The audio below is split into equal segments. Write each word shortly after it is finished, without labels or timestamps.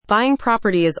buying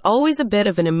property is always a bit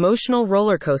of an emotional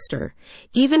roller coaster,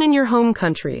 even in your home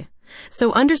country.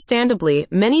 So understandably,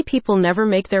 many people never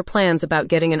make their plans about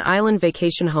getting an island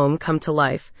vacation home come to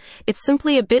life. It's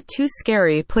simply a bit too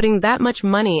scary putting that much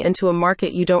money into a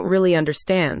market you don't really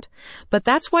understand. But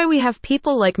that's why we have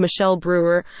people like Michelle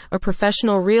Brewer, a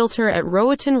professional realtor at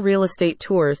Roatan Real Estate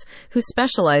Tours, who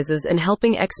specializes in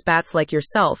helping expats like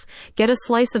yourself get a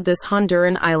slice of this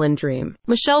Honduran island dream.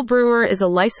 Michelle Brewer is a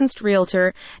licensed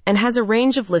realtor and has a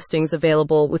range of listings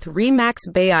available with Remax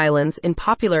Bay Islands in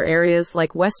popular areas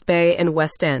like West Bay and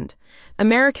West End.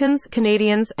 Americans,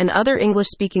 Canadians, and other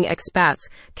English-speaking expats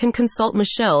can consult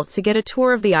Michelle to get a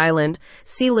tour of the island,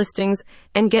 see listings,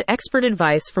 and get expert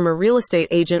advice from a real estate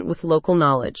agent with local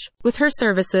knowledge. With her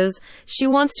services, she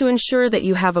wants to ensure that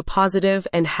you have a positive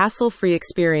and hassle-free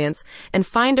experience and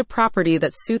find a property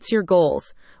that suits your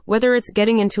goals, whether it's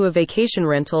getting into a vacation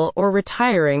rental or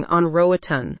retiring on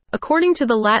Roatan. According to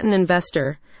the Latin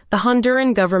Investor, the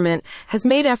Honduran government has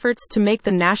made efforts to make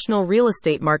the national real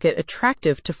estate market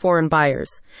attractive to foreign buyers.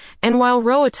 And while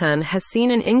Roatan has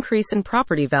seen an increase in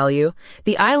property value,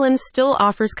 the island still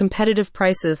offers competitive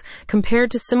prices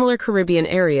compared to similar Caribbean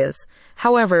areas.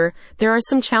 However, there are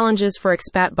some challenges for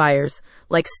expat buyers,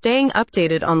 like staying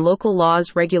updated on local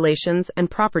laws, regulations, and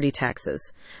property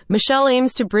taxes. Michelle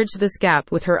aims to bridge this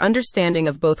gap with her understanding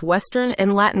of both Western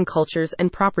and Latin cultures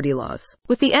and property laws.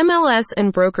 With the MLS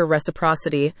and broker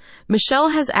reciprocity, Michelle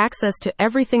has access to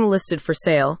everything listed for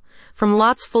sale, from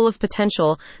lots full of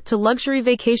potential to luxury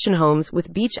vacation homes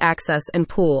with beach access and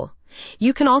pool.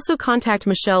 You can also contact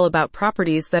Michelle about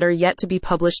properties that are yet to be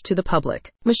published to the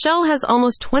public. Michelle has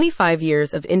almost 25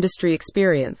 years of industry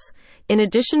experience. In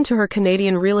addition to her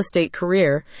Canadian real estate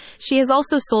career, she has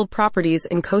also sold properties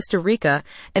in Costa Rica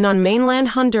and on mainland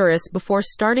Honduras before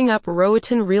starting up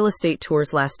Roatan Real Estate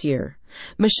Tours last year.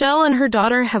 Michelle and her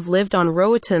daughter have lived on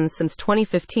Roatan since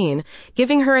 2015,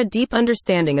 giving her a deep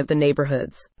understanding of the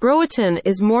neighborhoods. Roatan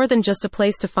is more than just a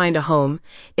place to find a home,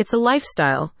 it's a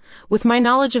lifestyle. With my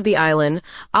knowledge of the island,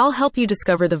 I'll help you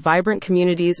discover the vibrant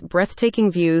communities,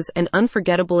 breathtaking views, and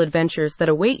unforgettable adventures that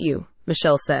await you,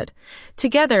 Michelle said.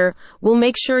 Together, we'll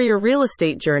make sure your real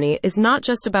estate journey is not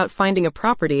just about finding a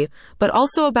property, but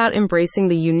also about embracing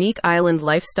the unique island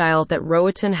lifestyle that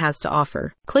Roatan has to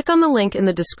offer. Click on the link in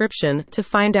the description to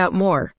find out more.